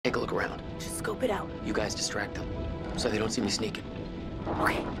around. Just scope it out. You guys distract them, so they don't see me sneaking.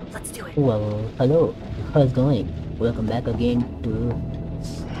 Okay, let's do it. Well, hello. How's it going? Welcome back again to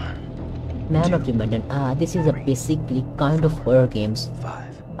Man of Medan. This is a basically kind of horror games. 5.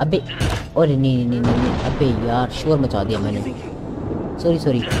 अबे अरे नहीं अबे यार शोर मचा दिया मैंने.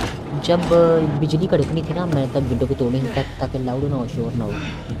 Sorry जब बिजली कड़कनी थी ना मैं तब विंडो को तोड़ने तक ताकि लाउड ना हो शोर ना हो.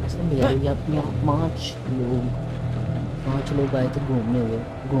 असल में यार ये 5 लोग आए थे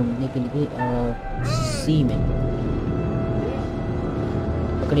घूमने के लिए सी में.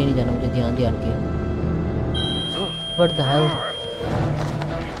 पकड़े नहीं जाना मुझे ध्यान के. What the hell.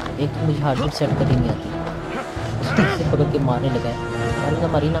 एक तो मुझे हार्ड बीट सेट करनी नहीं आती. से पकड़ के मारने लगा है.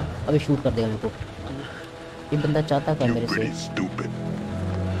 मारी ना अबे शूट कर देगा मेरे को. ये बंदा चाहता क्या मेरे से.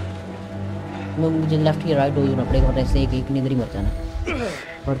 मुझे लेफ्ट या राइट हो जाना पड़ेगा वरना ऐसे एक नहीं इधर ही मर जाना.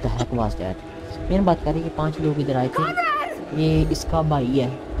 What the heck was that. मैंने बात करी कि 5 लोग इधर आए थे. ये इसका भाई है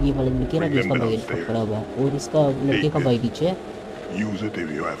ये वाला लड़के ना जिसका भाई खड़ा हुआ है और इसका लड़के का भाई नीचे है.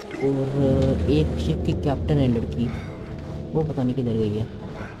 और एक शिप की कैप्टन है लड़की वो पता नहीं किधर गई है.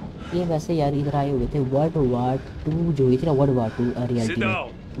 ये वैसे यार इधर आए हुए थे वर्ल्ड वार 2 जो हुई थी ना वर्ल्ड वार 2 रियलिटी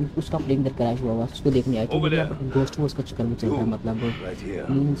में उसका प्लेन इधर क्रैश हुआ उसको देखने आए थे. गोस्ट वॉर्स का चक्कर में चल रहा है मतलब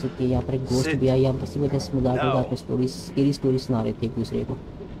मीन सकते यहाँ पर एक गोस्ट भी आया बस वजह से मजाक पे स्टोरीज स्केरी स्टोरी सुना रहे थे एक दूसरे को.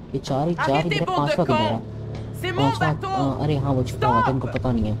 ये चार इधर 5वां किधर है. 5वां अरे हाँ वो छुपा हुआ था इनको पता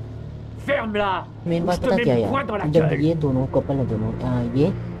नहीं है. मेन बात पता क्या है जब ये दोनों कपल है दोनों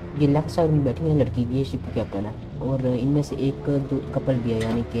ये लेफ्ट साइड में बैठी है लड़की ये शिप की कैप्टन है और इनमें से एक कपल भी है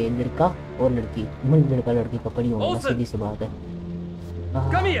यानी कि लड़का और लड़की लड़का लड़की कपल ही होगा सीधी सी बात है.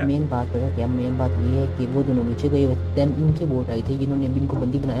 मेन बात पता क्या मेन बात ये है कि वो दोनों नीचे गए दैन इनकी बोट आई थी जिन्होंने अभी इनको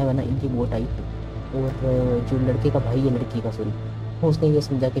बंदी बनाया हुआ ना इनकी बोट आई और जो लड़के का भाई है लड़की का सॉरी उसने ये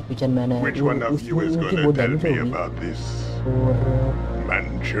समझा कि फ्यूचर मैन है उनकी बोट डैमेज होगी और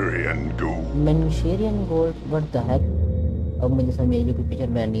मैंचूरियन गोल्ड व्हाट द हेक. अब मुझे समझ में कोई पिक्चर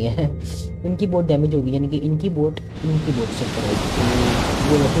मैन नहीं है. इनकी बोट डैमेज होगी यानी कि इनकी बोट से करेगी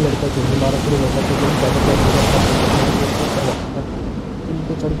तो वो लड़का जो हमारा पूरे लड़का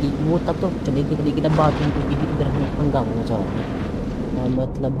इनको चढ़ गई वो तब तो चलेगी लेकिन अब बात इनको इधर हंगामा मचा रहा है.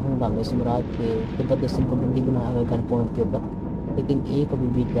 मतलब हंगामे से मुराद के ज़बरदस्त इनको बंदी बनाया हुआ गन पॉइंट के ऊपर लेकिन एक अभी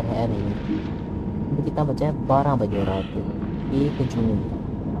भी इधर है नहीं. कितना बचा है 12 बजे रात को 1 जून.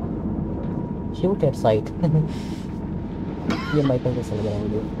 Shoot at site. ये माइकल कैसे लग रहा है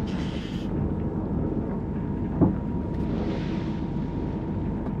मुझे.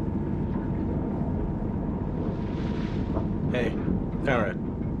 Hey, Conrad.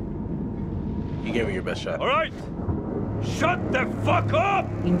 You gave me your best shot. All right. Shut the fuck up.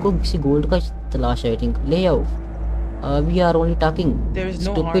 इनको किसी गोल्ड का तलाश है आई थिंक. ले आओ. We are only talking. There is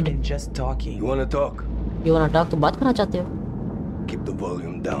no harm in just talking. You want to talk? You want to talk तो बात करना चाहते हो. Keep the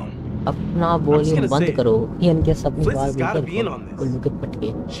volume down. अपना वॉल्यूम बंद करो. ये इनके सब Liz has got to be in on this. पटके.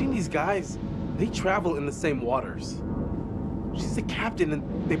 She and these guys, they travel in the same waters. She's the captain and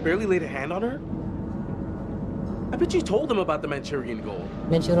they barely laid a hand on her. I bet you told them about the Manchurian gold.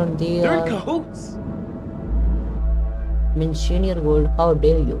 Manchurian They're in cahoots. Manchurian gold. How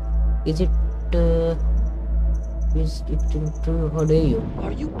dare you? Is it true? How dare you?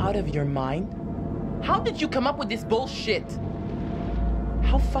 Are you out of your mind? How did you come up with this bullshit?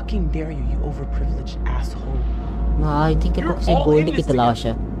 How fucking dare you, you overprivileged asshole? I think इनको किसी gold की तलाश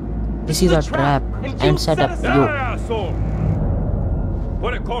है. This is a trap and set up you.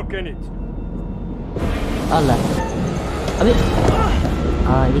 Put a cork in it. अल्लाह. अबे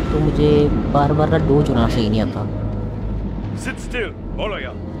एक तो मुझे बार-बार ना डो चुना सही नहीं आता. Sit still, all of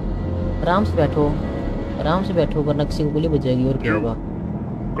you. आराम से बैठो वरना किसी को गोली बज जाएगी और क्या होगा.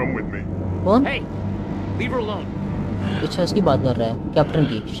 Come with me. कौन? Hey, leave her alone. अच्छा इसकी बात कर रहा है कैप्टन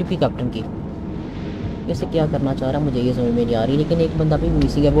की शिप की कैप्टन की. वैसे क्या करना चाह रहा है मुझे ये समझ में नहीं आ रही लेकिन एक बंदा भी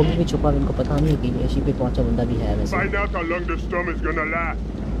मिसिंग है वो भी छुपा इनको पता नहीं है कि शिप पे पहुंचा बंदा भी है वैसे. Find out how long the storm is gonna last.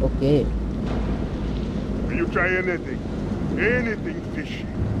 Okay. You try anything fishy.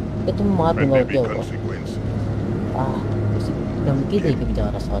 ये तुम मार दूंगा क्या होगा. किसी धमकी दे के भी जा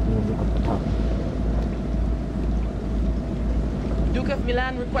रहा साथ में मुझे पता. Duke of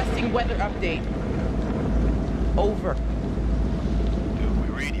Milan requesting weather update. Over. Dude, we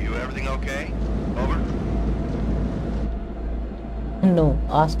read you. Everything okay? Over. No,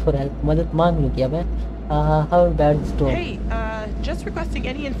 ask for help. मदद मांग ली क्या मैं? How bad the storm? Hey, just requesting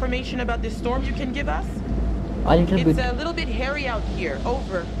any information about this storm you can give us? A little bit. It's a little bit hairy out here.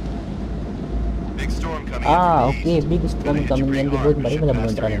 Over. Big storm coming. Okay, big storm coming. यानी कि बहुत बड़ी वाला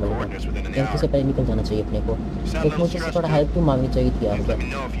बंद रहने वाला है. यानी से पहले निकल जाना चाहिए अपने को. एक मुझे से थोड़ा हेल्प भी मांगनी चाहिए थी यार.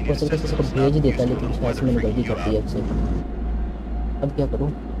 हो सकता है किसी को भेज देता लेकिन शायद मैंने गलती कर दी है. अब क्या करूँ?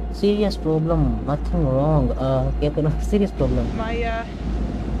 Serious problem, nothing wrong. क्या करना? Serious problem.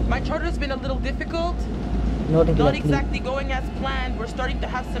 My charter's been a little difficult. Not Not exactly. exactly going as planned. We're starting to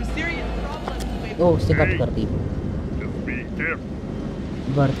have some serious problems. Oh, उससे कट कर दी. Just be careful.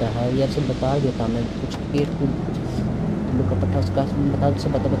 बढ़ता है यार, से बता देता मैं कुछ पेट को लोग का पट्टा उसका बता से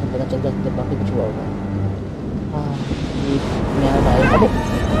पता चल जाता है बाकी कुछ हुआ होगा. हाँ ये नया डायल अबे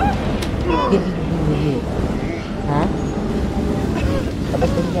ये हाँ अबे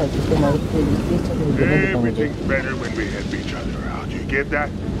तुम क्या जिसके मारे थे इसके सब मुझे Everything's better when we help each other out. You get that?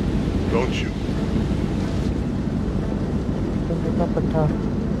 Don't you? का पट्टा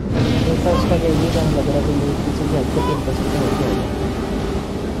उसका जो ये काम लग रहा है कि मेरे पीछे से आपको 3% हो गया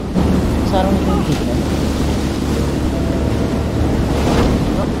सारा मुझे ठीक है.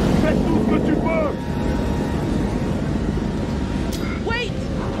 Wait!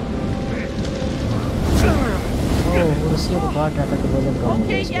 Oh, उसी को काट रहा था कि वजन कम हो गया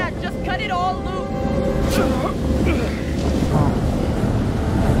Okay, इसका. yeah, just cut it all loose. हाँ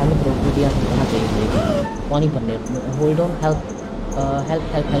हमें प्रोटीडिया होना चाहिए. पानी भरने होल्ड ऑन हेल्प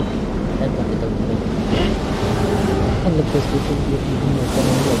कर देता हूँ हम लोग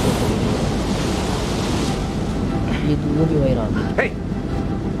ये वो भी वही रहा. Hey,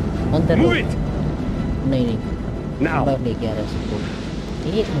 अंदर move it! नहीं Now. बाहर लेके आ रहा है सबको.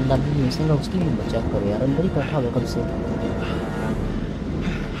 एक बंदा भी मिसिंग है उसकी भी बचा करो यार. अंदर ही बैठा हुआ कब से.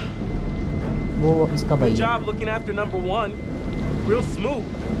 वो इसका भाई Good है. job looking after number one. Real smooth.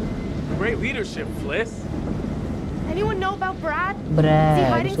 Great leadership, Fliss. Anyone know about Brad? Is he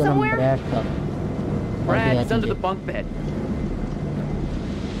bread hiding उसका नाम somewhere? ब्रैड था. Brad, it's under the bunk bed.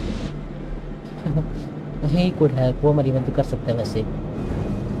 He could help. वो हमारी मदद कर सकता है वैसे.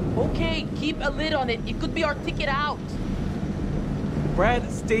 Okay, keep a lid on it. It could be our ticket out. Brad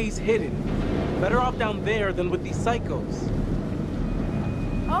stays hidden. Better off down there than with these psychos.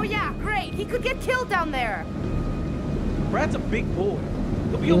 Oh yeah, great. He could get killed down there. Brad's a big boy.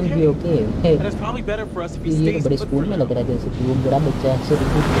 He'll be He'll be okay. Hey. And it's probably better for us if he ये stays बड़े put school for में now. लग रहा है जैसे कि वो बड़ा बच्चा है से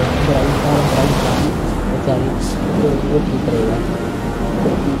रिक्रूट किया बड़ा बेचारी वो ठीक रहेगा.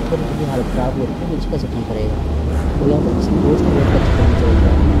 थोड़ी थोड़ी हालत खराब हो रही है इसका से ठीक रहेगा. तो यहाँ पर किसी दोस्त को बहुत अच्छा करना चाहिए.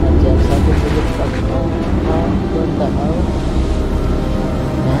 जैसा कि मुझे पता है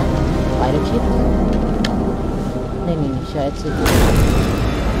पायरेट शिप नहीं शायद से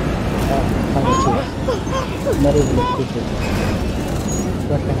पायरेट शिप मेरे लिए ठीक है.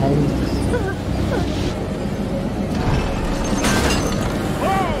 What the hell is this?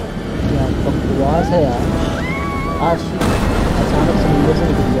 यार बकवास है यार. आज अचानक से नीचे से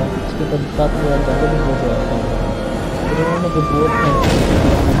निकल गया. इसके बाद बात हुआ जंगल में हो गया था. फिर उन्होंने जो बोट है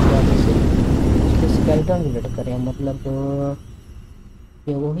उसके स्केलेटन रिलेट करें मतलब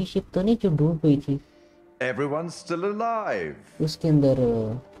ये वही शिप तो नहीं जो डूब गई थी. Everyone's still alive. उसके अंदर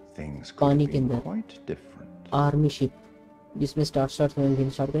Things पानी could के be अंदर quite different. आर्मी शिप जिसमें स्टार्ट में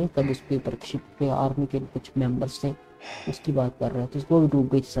स्टार्ट करें तब उसके ऊपर शिप पे आर्मी के कुछ मेंबर्स थे उसकी बात कर रहा है. तो उसको भी डूब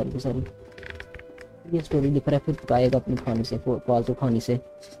गई थी सारी की सारी. ये स्टोरी लिख रहा है फिर आएगा अपनी कहानी से फालतू कहानी से.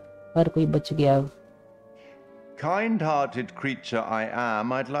 हर कोई बच गया. Kind-hearted creature I am,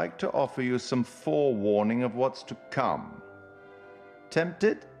 I'd like to offer you some forewarning of what's to come.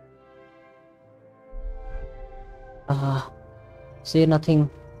 Tempted? से नथिंग.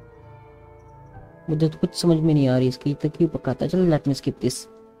 मुझे तो कुछ समझ में नहीं आ रही इसकी तक क्यों पकाता. चलो let me skip this.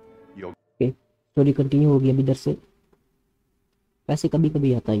 Okay story continue होगी अभी इधर से. वैसे कभी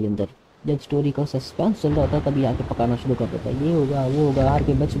कभी आता है अंदर जब स्टोरी का सस्पेंस चल रहा होता है तभी आके पकाना शुरू कर देता है. ये होगा वो होगा हार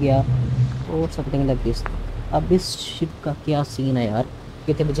के बच गया और समथिंग लाइक दिस. अब इस शिप का क्या सीन है यार.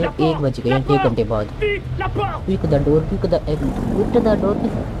 कितने बजे 1 बज गए 1 घंटे बाद. Quick the door quick the door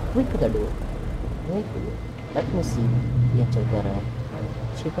let me सी. ये चल क्या रहा है.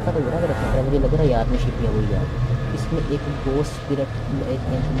 शिप का तो बड़ा बड़ा खतरा मुझे लग रहा है यार. में शिप है वो यार. इसमें एक गोस्ट स्पिरिट एक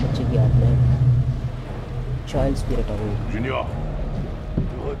बच्चे की आत्मा है. चाइल्ड स्पिरिट है वो. Junior,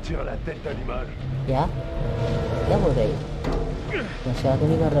 retire la tête d'animal. क्या बोल रहे हैं. नशा तो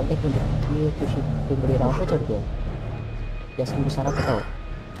नहीं कर रहा. एक मिनट ये कुछ बड़ी राह पे चढ़ गया जैसे मुझे सारा पता हो.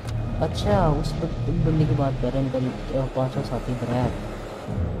 अच्छा उस बंदे की बात कर रहे हैं. इनका 5 साथी पर है.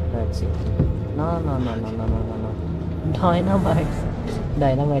 ना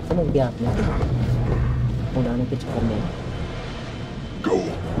डायनामाइट से उनके हाथ में उड़ाने के चक्कर में.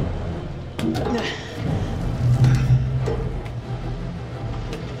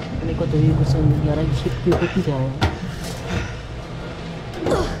 मेरे को तो ये कुछ समझ नहीं आ रहा है शिप क्यों टूटी जा रहा है.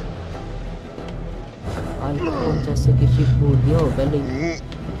 आईफोन जैसे कि शिप भूल गया हो पहले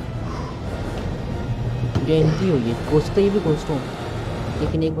जयंती हो ये घोस्ट. ये भी घोस्ट हो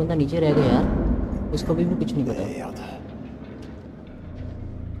लेकिन एक बंदा नीचे रह गया यार. उसको भी कुछ नहीं पता.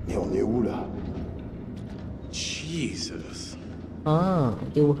 Et on est où là? Jesus.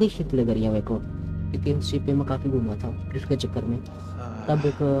 हाँ ये वही शिप लग रही है मेरे को, क्योंकि उस शिप पे मैं काफ़ी घूमा था इसके चक्कर में। तब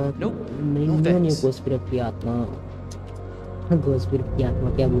एक न्यू गोस्पिरिट की आत्मा, गोस्पिरिट की आत्मा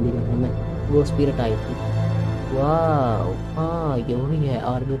क्या बोली जाती है, मैं गोस्पिरिट आई थी। वाह हाँ ये वही है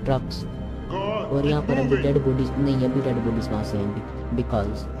आर्मी ट्रक्स। और यहाँ पर अभी डेड बॉडीज नहीं, अभी डेड बॉडीज कहाँ से आएंगी,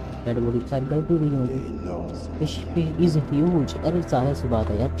 बिकॉज डेड बॉडीज सारी गलती हुई होगी। Ship is huge. अरे जाहिर सी बात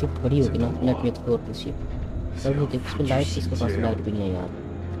है यार, शिप बड़ी होगी ना। Let me explore this ship. तभी देख उसमें लाइट, किसके पास लाइट भी नहीं है यार।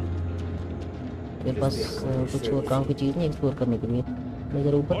 मेरे पास कुछ और काम की चीज़ नहीं एक्सप्लोर करने के लिए। मैं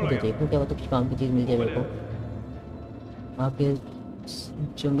ज़रा ऊपर मुझे देखूँ क्या होता है, कुछ काम की चीज़ मिल जाए मेरे को। आगे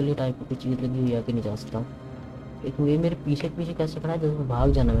जंगली टाइप की चीज़ लगी हुई है कि नहीं जा सकता। एक ये मेरे पीछे पीछे कैसे खड़ा है, जैसे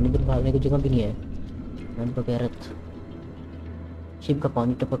भाग जाना, मैंने इधर भागने की जगह भी नहीं है। मैंने बगैरत शिप का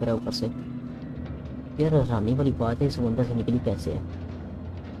पानी टपक रहा है ऊपर से। यार हैरानी वाली बात है, समुद्र से निकली कैसे है।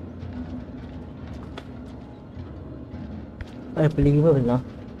 अरे प्लीज बोलना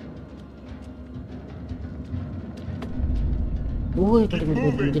वो एक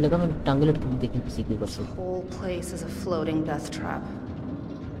मिनट, मुझे लगा मैं टांगे लटकी देखी किसी के ऊपर से। Whole place is a floating death trap.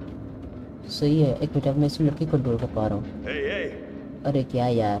 सही है, एक मिनट अब मैं इस लड़की को कंट्रोल कर पा रहा हूँ। Hey, hey! अरे क्या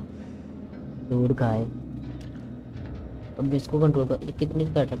यार दूर का है। अब मैं इसको कंट्रोल कर, कितनी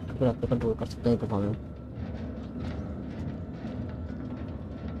कंट्रोल कर सकता है दफा में।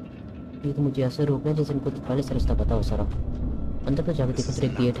 ये तो मुझे ऐसे रोकना है जैसे इनको तो पहले से रास्ता पता हो सारा। अंदर तो जाके देखो,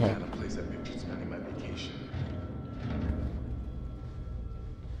 एक गेट है।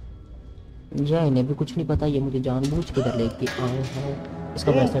 या इन्हें भी कुछ नहीं पता, ये मुझे जानबूझ के इधर लेके आए हैं।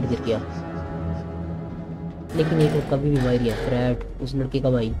 इसका ब्रेसलेट गिर गया, लेकिन ये कभी भी भाई है फ्रेड, उस लड़के का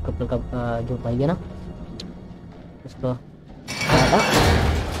भाई, कपल का जो भाई है ना उसका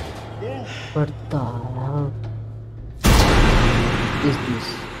पड़ता इस दिस।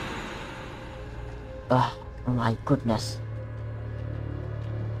 माय गुडनेस,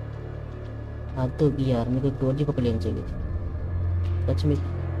 तो भी यार मेरे को टोर्ची को प्लेन चाहिए सच में।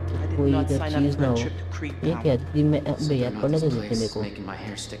 कोई इधर चीज ना हो। ये क्या थी, मैं यार पढ़ने तो देते मेरे को।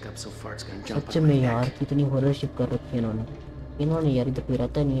 सच में यार कितनी हॉरर शिप कर रखी है इन्होंने यार। इधर कोई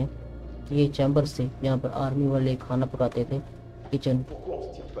रहता नहीं है। ये चैम्बर से जहाँ पर आर्मी वाले खाना पकाते थे, किचन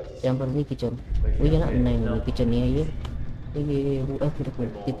चैम्बर नहीं, किचन वही है ना। नहीं नहीं किचन नहीं है ये वो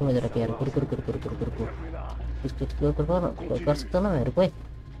कितना मजा रखा यार। इसको कर सकता ना मेरे को।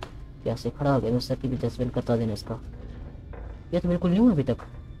 कैसे खड़ा हो गया, मैं सर की भी जजमेंट करता देना इसका। ये तो मेरे को न्यू अभी तक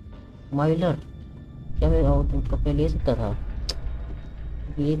माइलर, क्या मैं कपड़े ले सकता था।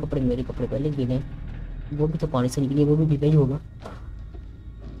 ये कपड़े मेरे कपड़े पहले गीले, वो भी तो पानी से निकले, वो भी गीला ही होगा।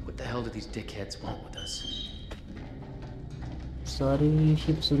 सारी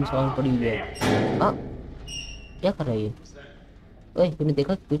शिप सुनसान पड़ी हुई है। क्या कर रहा है ये? ओए तूने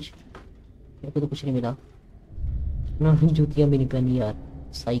देखा कुछ? मेरे को तो कुछ नहीं मिला ना, जूतियां भी नहीं पहनी यार।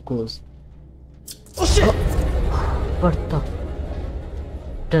 साइकोस पड़ता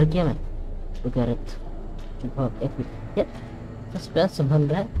डर गया मैं। सस्पेंस संभल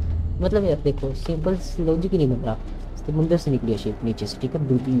रहा है, मतलब यार देखो सिंपल लॉजिक ही नहीं बन रहा। समुंदर से निकली है शिप नीचे से, ठीक है,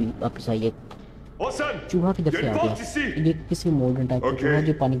 डूबी हुई वापस आई है। चूहा किधर से आ गया? ये किसी मॉडर्न टाइप का चूहा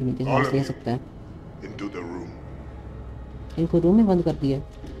जो पानी के नीचे सांस ले सकता है। इनको रूम में बंद कर दिया,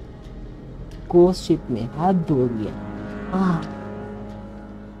 कोस्ट शिप में हाथ धो दिया।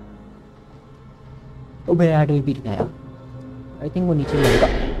 ओ भाई आठ भी पीट गया। आई थिंक वो नीचे लगेगा।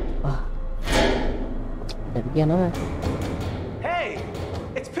 डर गया ना मैं।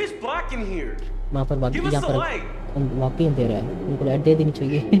 वहाँ पर बाकी यहाँ पर वाकई अंधेरा है, उनको लाइट दे देनी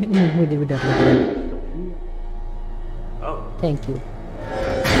चाहिए। मुझे भी डर लग रहा है। Thank you.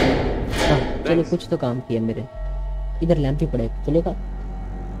 चलो कुछ तो काम किया मेरे। इधर लैंप भी पड़े, चलेगा?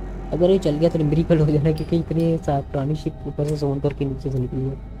 अगर ये चल गया तो मिरेकल हो जाना, क्योंकि इतनी पुरानी शिप ऊपर से सोन करके नीचे से निकली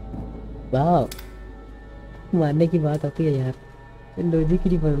है। वाह मारने की बात आती है यार, लॉजिक ही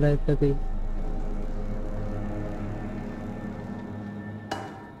नहीं बन रहा है इसका कोई।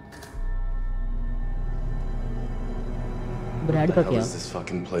 ब्रैड का क्या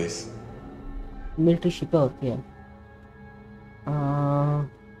मिलिट्री शिप है और क्या?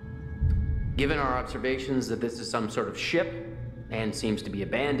 Given our observations that this is some sort of ship and seems to be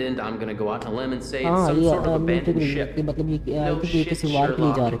abandoned, I'm gonna go out on a limb and say it's some sort of abandoned ship. मतलब ये किसी वार के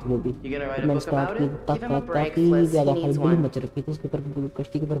लिए जा रहे थे वो भी। मैंने स्टार्ट किया ताकि ज़्यादा हड़बड़ी मच रखी थी, उसके ऊपर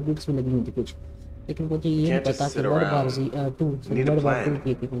कश्ती के ऊपर ब्रिक्स भी लगी हुई थी कुछ, लेकिन मुझे ये नहीं पता कि वर्ल्ड वार 2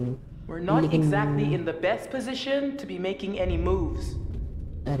 की थी। We're not exactly in the best position to be making any moves.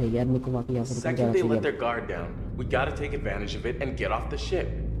 अरे यार मेरे को वाकई यहाँ से Second they let their guard down, we gotta take advantage of it and get off the ship.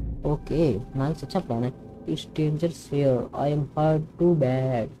 Okay nice, अच्छा plan है। It's dangerous here. I am hurt too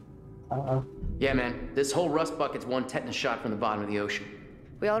bad. Yeah, man. This whole rust bucket's one tetanus shot from the bottom of the ocean.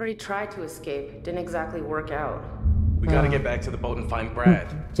 We already tried to escape. Didn't exactly work out. We gotta get back to the boat and find Brad.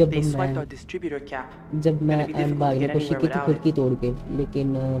 They swiped our distributor cap. जब मैं Gonna be and difficult to भागने get को शिकी anywhere की without खिड़की तोड़ के,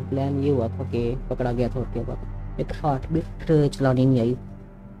 लेकिन plan ये हुआ था कि पकड़ा गया था और क्या बात। एक हार्ट बीट चलानी नहीं आई।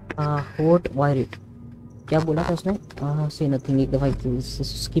 हॉट वायरेट क्या बोला था उसने? से नथिंग, एक दफा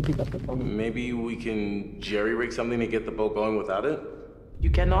स्किप ही कर देता हूँ। Maybe we can jerry-rig something to get the boat going without it?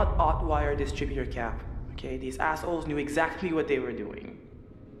 You cannot hot-wire distributor cap. Okay, these assholes knew exactly what they were doing.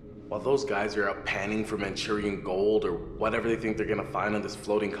 While those guys are out panning for Manchurian gold or whatever they think they're gonna find on this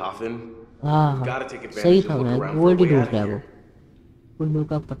floating coffin, we gotta take advantage and look around for a way out of here. उल्लू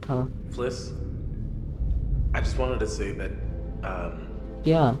का पट्टा। Fliss, I just wanted to say that,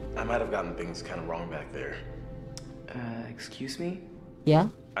 Yeah. I might have gotten things kind of wrong back there. Excuse me? Yeah.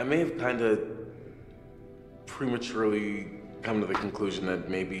 I may have kind of prematurely come to the conclusion that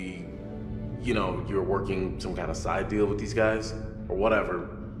maybe, you know, you're working some kind of side deal with these guys or whatever.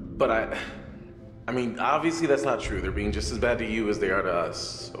 But I mean, obviously that's not true. They're being just as bad to you as they are to us.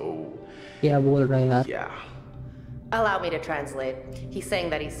 So. क्या बोल रहा है यार? Yeah. Allow me to translate. He's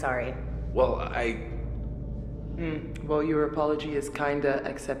saying that he's sorry. Well, Well, your apology is kinda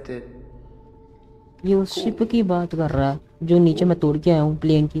accepted. ये उस ship की बात कर रहा है जो नीचे मैं तोड़ के आया हूँ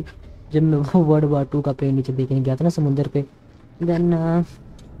प्लेन की, जब मैं वो वर्ल्ड वार 2 का प्लेन नीचे देखने गया था ना समुंदर पे। देन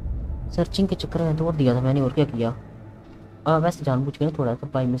सर्चिंग के चक्कर में तोड़ दिया था मैंने, और क्या किया। वैसे जानबूझ के ना थोड़ा सा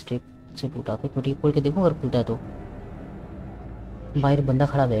बाई मिस्टेक से टूटा था। क्योंकि खोल के देखो अगर खुलता है तो। बाहर बंदा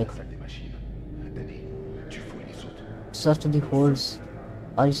खड़ा है एक। Search the holes.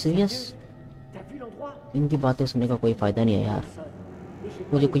 Are you serious? इनकी बातें सुनने का कोई फायदा नहीं है यार।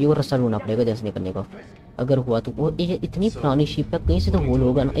 मुझे कोई और रास्ता ढूंढना पड़ेगा जैसे निकलने का। अगर हुआ तो वो इतनी पुरानी शिप है, कहीं से तो होल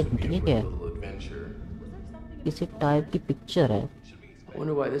होगा ना। एक मिनट, ये क्या है? किसी टाइप की पिक्चर है।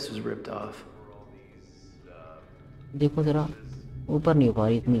 Wonder why this was ripped off. देखो जरा, ऊपर नहीं हो पा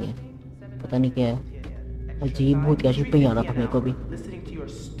रही, इतनी है, पता नहीं क्या है। अजीब बहुत क्या शिप पे ही आना था मेरे को भी। Listening to your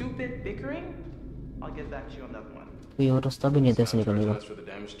stupid bickering, I'll get back to you on that one. कोई और रास्ता भी नहीं है जैसे निकलने का।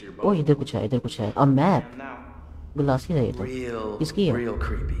 ओह इधर कुछ है, इधर कुछ है। A map. Now, ग्लासेस है ये तो। किसकी है? Real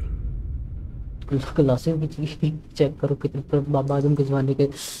creepy. ग्लासेस की चेक करो कितने बाबा आजम के जमाने के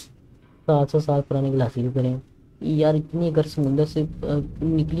 700 साल पुराने ग्लासेस बने हैं यार। इतनी अगर समुंदर से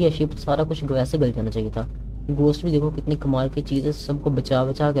निकली है शिप, सारा कुछ वैसे गल जाना चाहिए था। गोस्ट भी देखो कितनी कमाल की चीज़ है, सबको बचा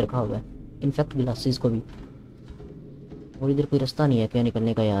बचा के रखा हुआ है, इनफैक्ट ग्लासेस को भी। और इधर कोई रास्ता नहीं है क्या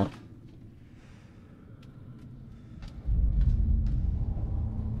निकलने का यार?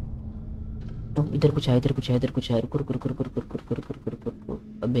 तो इधर कुछ है, इधर कुछ है, इधर कुछ है। रुक रुक रुक रुक रुक रुक रुक रुक रुक रुक रुक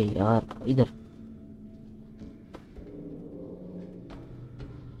रुक। अबे यार इधर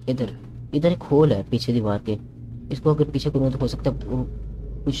इधर इधर एक होल है पीछे दीवार के। इसको अगर पीछे करूँ तो हो सकता है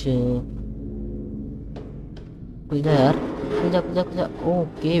कुछ इधर यार।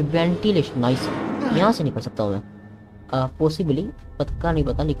 Okay ventilation, nice. यहाँ से निकल सकता हूँ मैं पॉसिबली, पक्का नहीं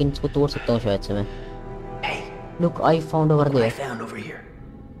पता, लेकिन इसको तोड़ सकता हूँ शायद से मैं। Look I found over there.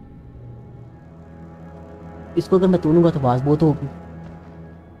 इसको अगर मैं तोड़ूंगा तो आवाज बहुत होगी।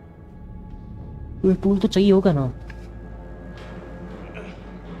 कोई टूल तो चाहिए होगा ना।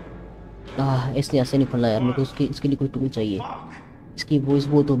 इसलिए ऐसे नहीं खुला यार, मेरे को इसके लिए कोई टूल चाहिए। इसकी वॉइस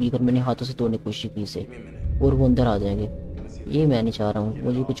बहुत होगी अगर मैंने हाथों से तोड़ने की कोशिश की इसे, और वो अंदर आ जाएंगे। ये मैं नहीं चाह रहा हूँ,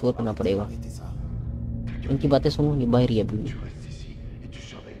 मुझे कुछ और करना पड़ेगा। इनकी बातें सुनो, ये बाहर ही है अभी।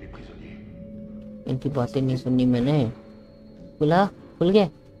 इनकी बातें नहीं सुननी मैंने। खुल गया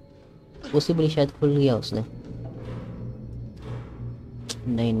उसी बड़ी, शायद खुल गया उसने।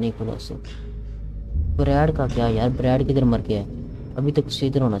 नहीं खुला उससे। ब्रैड का क्या यार, ब्रैड किधर मर गया है? अभी तक उससे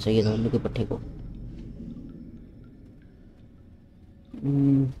इधर होना चाहिए था उल्लू के पट्टे को।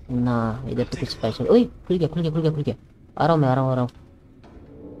 ना इधर तो कुछ स्पेशल। ओए खुल गया। आ रहा हूँ।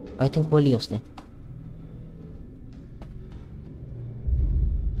 आई थिंक खोल लिया उसने।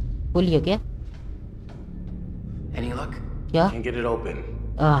 खोल लिया क्या? Any luck? क्या? Can't get it open.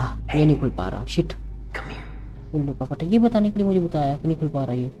 ये नहीं खुल पा रहा। शिट। उल्लू का पट्टा ये बताने के लिए मुझे बताया कि नहीं खुल पा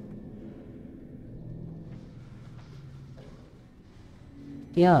रहा ये।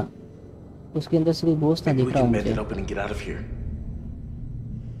 क्या उसके अंदर से कोई दोस्त ना Maybe दिख we रहा can हूँ bend मुझे। it open and get out of here.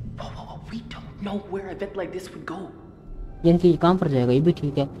 we don't know where a vet like this would go. यानी कि काम पर जाएगा, ये भी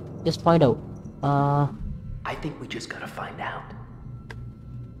ठीक है। Just find out. I think we just gotta find out.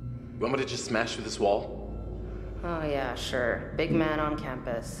 You want me to just smash through this wall? Oh, yeah, sure. Big man on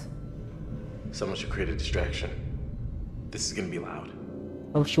campus. Someone should create a distraction. This is gonna be loud.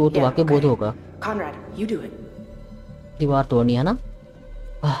 अब शोर तो वाकई बहुत होगा। Conrad, you do it. दीवार तोड़नी है ना?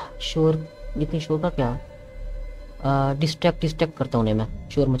 शोर, इतनी शोर का क्या? डिस्ट्रैक्ट करता हूँ उन्हें मैं,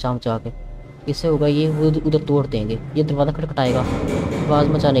 शोर मचा के। इससे होगा ये वो उधर तोड़ देंगे, ये दरवाज़ा खटखटाएगा आवाज़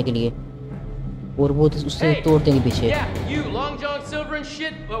मचाने के लिए, और वो उससे तोड़ देंगे पीछे।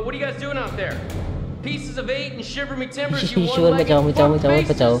 शोर मचाओ मचाओ मचाओ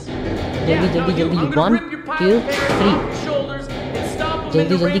मचाओ, जल्दी जल्दी जल्दी, 1 2 3,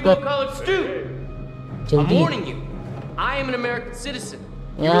 जल्दी जल्दी कर, जल्दी।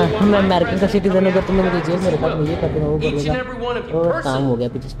 यार मैं अमेरिकन का सिटीजन हूँ, तुमने मुझे जेल में रखा, मुझे करते वो करेगा। और काम हो गया,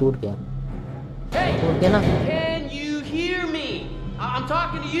 पीछे टूट गया, टूट गया ना,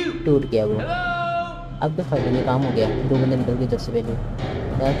 टूट गया वो। अब तो फायदा नहीं, काम हो गया। 2 बंदे निकल गए जब से पहले।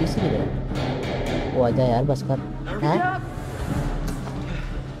 यार किसी नहीं, वो आ जाए यार, बस कर। हैं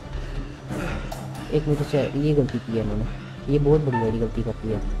एक मिनट से, ये गलती की है उन्होंने, ये बहुत बड़ी गलती करती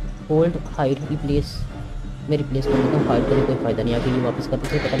है। होल्ड हाइड की प्लेस, मेरी प्लेस करने का फाइट करने कोई फायदा नहीं, आगे ये वापस का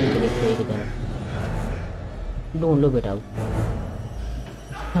पीछे पता नहीं चलेगा किधर। ढूंढ लो बेटा,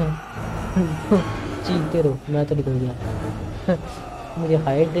 चीखते रहो, मैं तो निकल गया। मुझे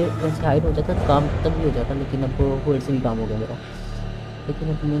हाइट, ऐसे हाइट हो जाता तो काम तब भी हो जाता, लेकिन अब होल्ड से भी काम हो गया मेरा। लेकिन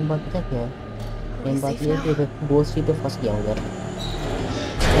अब मेन बात पता क्या है, मेन बात ये है कि गोस्टी पे फंस गया हूँ यार।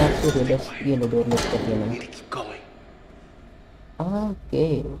 ये लो डोर लॉक कर दिया मैंने। Okay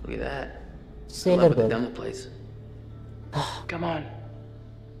Sailor girl. Come on.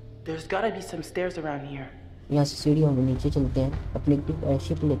 There's gotta be some stairs around here. यहाँ से सीढ़ियों में नीचे चलते हैं, अपनी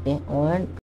शिप लेते हैं और